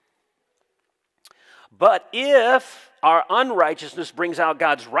comes. But if our unrighteousness brings out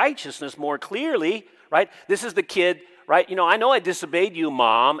God's righteousness more clearly, right? This is the kid, right? You know, I know I disobeyed you,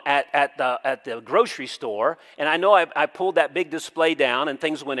 Mom, at the grocery store, and I know I pulled that big display down and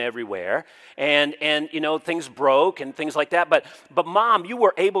things went everywhere, and you know, things broke and things like that. But Mom, you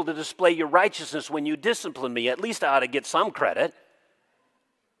were able to display your righteousness when you disciplined me. At least I ought to get some credit.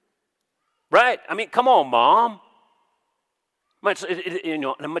 Right? I mean, come on, Mom. In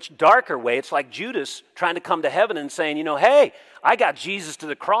a much darker way, it's like Judas trying to come to heaven and saying, hey, I got Jesus to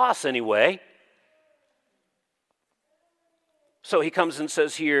the cross anyway. So he comes and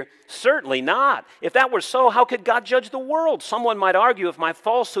says here, certainly not. If that were so, how could God judge the world? Someone might argue, if my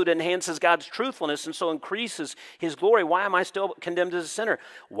falsehood enhances God's truthfulness and so increases his glory, why am I still condemned as a sinner?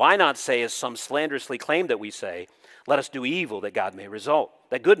 Why not say, as some slanderously claim that we say, let us do evil that good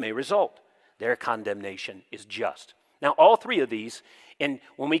may result. Their condemnation is just. Now, all three of these, and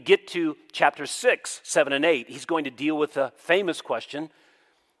when we get to chapter 6, 7, and 8, he's going to deal with the famous question,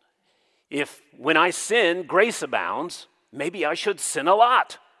 if when I sin, grace abounds, maybe I should sin a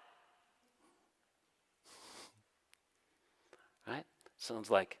lot. Right?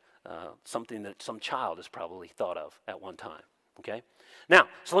 Sounds like something that some child has probably thought of at one time. Okay? Now,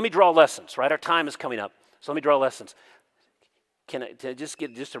 so let me draw lessons, right? Our time is coming up. So let me draw lessons. Can I just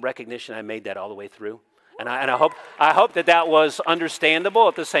get just a recognition I made that all the way through? And I hope that was understandable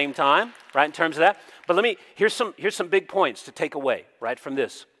at the same time, right, in terms of that. But here's some big points to take away, right, from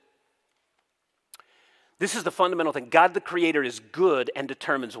this. This is the fundamental thing. God the Creator is good and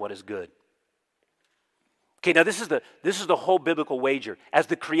determines what is good. Okay, now this is the whole biblical wager. As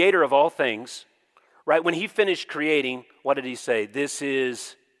the Creator of all things, right, when he finished creating, what did he say? This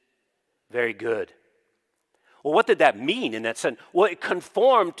is very good. Well, what did that mean in that sense? Well, it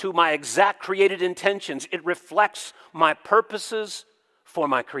conformed to my exact created intentions. It reflects my purposes for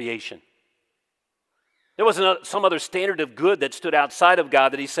my creation. There wasn't some other standard of good that stood outside of God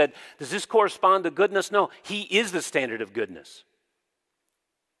that he said, does this correspond to goodness? No, he is the standard of goodness.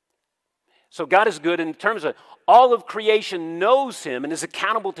 So God is good in terms of all of creation knows him and is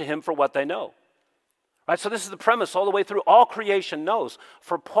accountable to him for what they know. Right? So this is the premise all the way through. All creation knows.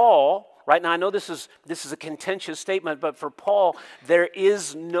 For Paul, right now I know this is a contentious statement, but for Paul, there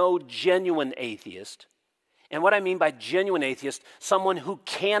is no genuine atheist. And what I mean by genuine atheist, someone who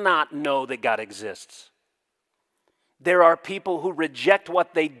cannot know that God exists. There are people who reject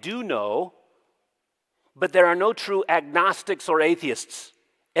what they do know, but there are no true agnostics or atheists.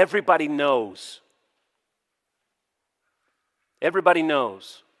 Everybody knows. Everybody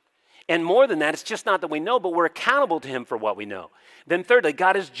knows. And more than that, it's just not that we know, but we're accountable to him for what we know. Then thirdly,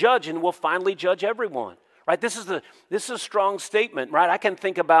 God is judge and will finally judge everyone. Right? This is a strong statement, right? I can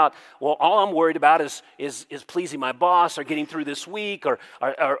think about, well, all I'm worried about is pleasing my boss or getting through this week or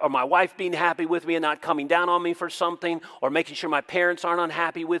my wife being happy with me and not coming down on me for something or making sure my parents aren't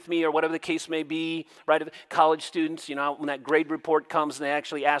unhappy with me or whatever the case may be, right? College students, when that grade report comes and they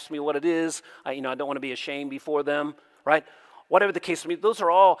actually ask me what it is, I don't want to be ashamed before them, right? Whatever the case may be, those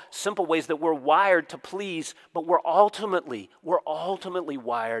are all simple ways that we're wired to please, but we're ultimately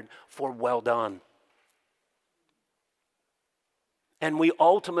wired for well done. And we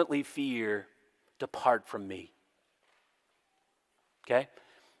ultimately fear, depart from me. Okay?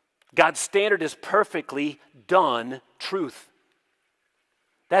 God's standard is perfectly done truth.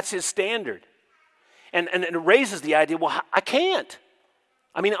 That's his standard. And it raises the idea, well, I can't.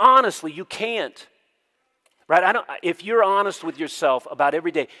 I mean, honestly, you can't. Right? If you're honest with yourself about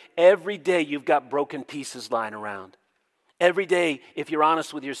every day you've got broken pieces lying around. Every day, if you're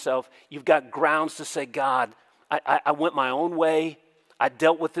honest with yourself, you've got grounds to say, God, I went my own way. I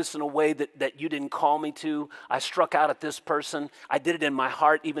dealt with this in a way that you didn't call me to. I struck out at this person. I did it in my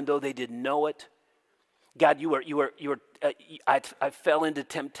heart even though they didn't know it. God, I fell into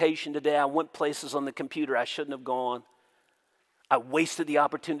temptation today. I went places on the computer I shouldn't have gone. I wasted the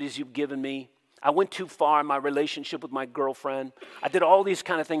opportunities you've given me. I went too far in my relationship with my girlfriend. I did all these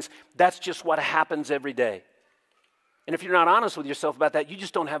kind of things. That's just what happens every day. And if you're not honest with yourself about that, you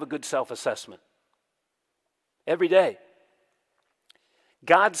just don't have a good self-assessment. Every day.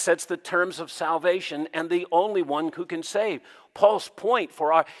 God sets the terms of salvation and the only one who can save. Paul's point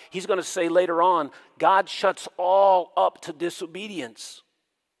he's going to say later on, God shuts all up to disobedience.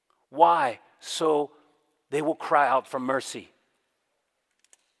 Why? So they will cry out for mercy.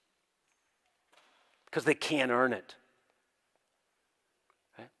 Because they can't earn it.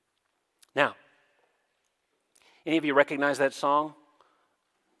 Okay? Now, any of you recognize that song?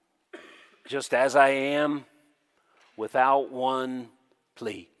 Just as I am, without one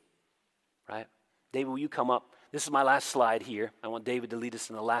plea. Right? David, will you come up? This is my last slide here. I want David to lead us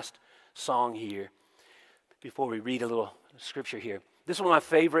in the last song here before we read a little scripture here. This is one of my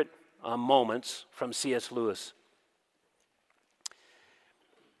favorite moments from C.S. Lewis.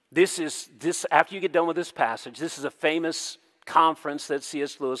 This after you get done with this passage, this is a famous conference that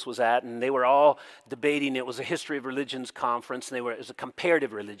C.S. Lewis was at, and they were all debating. It was a history of religions conference, and it was a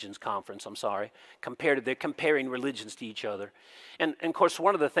comparative religions conference, Comparative, they're comparing religions to each other. And of course,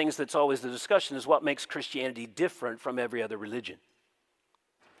 one of the things that's always the discussion is what makes Christianity different from every other religion,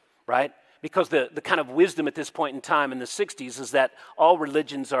 right? Because the kind of wisdom at this point in time in the 60s is that all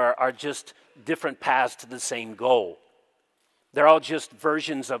religions are just different paths to the same goal. They're all just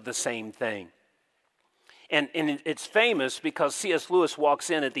versions of the same thing. And it's famous because C.S. Lewis walks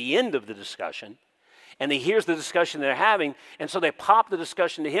in at the end of the discussion, and he hears the discussion they're having, and so they pop the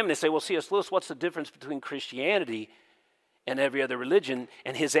discussion to him, and they say, well, C.S. Lewis, what's the difference between Christianity and every other religion?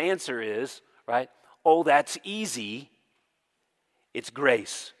 And his answer is, right, oh, that's easy. It's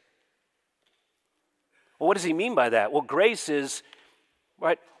grace. Well, what does he mean by that? Well, grace is,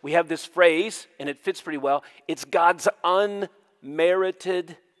 right, we have this phrase, and it fits pretty well. It's God's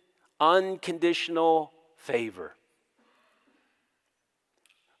unmerited, unconditional favor,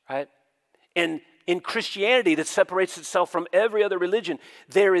 right? And in Christianity that separates itself from every other religion,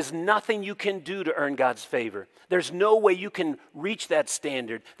 there is nothing you can do to earn God's favor. There's no way you can reach that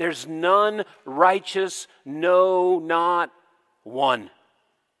standard. There's none righteous, no, not one.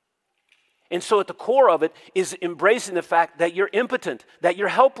 And so at the core of it is embracing the fact that you're impotent, that you're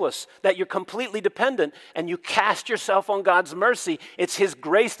helpless, that you're completely dependent, and you cast yourself on God's mercy. It's His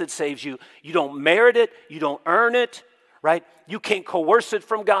grace that saves you. You don't merit it. You don't earn it, right? You can't coerce it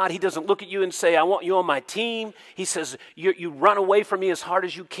from God. He doesn't look at you and say, I want you on my team. He says, you run away from me as hard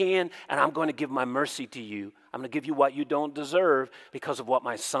as you can, and I'm going to give my mercy to you. I'm going to give you what you don't deserve because of what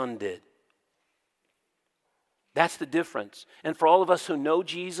my Son did. That's the difference. And for all of us who know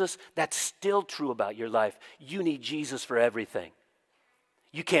Jesus, that's still true about your life. You need Jesus for everything.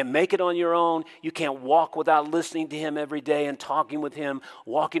 You can't make it on your own. You can't walk without listening to Him every day and talking with Him,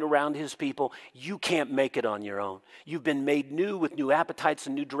 walking around His people. You can't make it on your own. You've been made new with new appetites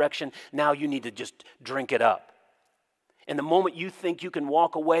and new direction. Now you need to just drink it up. And the moment you think you can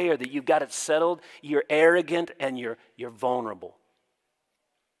walk away or that you've got it settled, you're arrogant and you're vulnerable.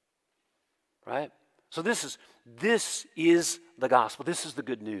 Right? So this is the gospel. This is the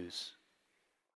good news.